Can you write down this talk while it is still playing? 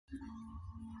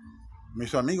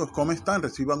Mis amigos, ¿cómo están?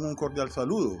 Reciban un cordial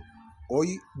saludo.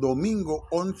 Hoy, domingo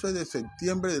 11 de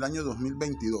septiembre del año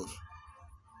 2022.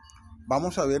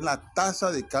 Vamos a ver la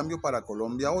tasa de cambio para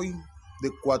Colombia hoy de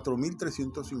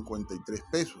 4.353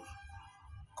 pesos.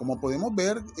 Como podemos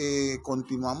ver,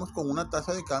 continuamos con una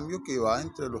tasa de cambio que va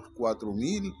entre los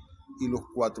 4.000 y los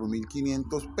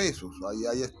 4.500 pesos. Ahí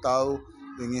haya estado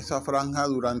en esa franja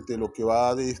durante lo que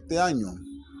va de este año.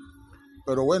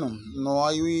 Pero bueno, no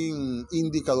hay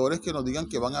indicadores que nos digan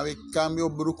que van a haber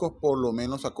cambios bruscos, por lo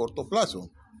menos a corto plazo.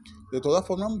 De todas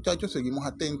formas, muchachos, seguimos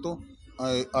atentos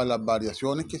a las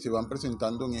variaciones que se van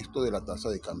presentando en esto de la tasa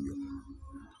de cambio.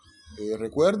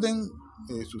 Recuerden,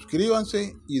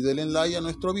 suscríbanse y denle like a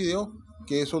nuestro video,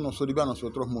 que eso nos sirve a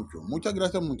nosotros mucho. Muchas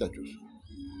gracias, muchachos.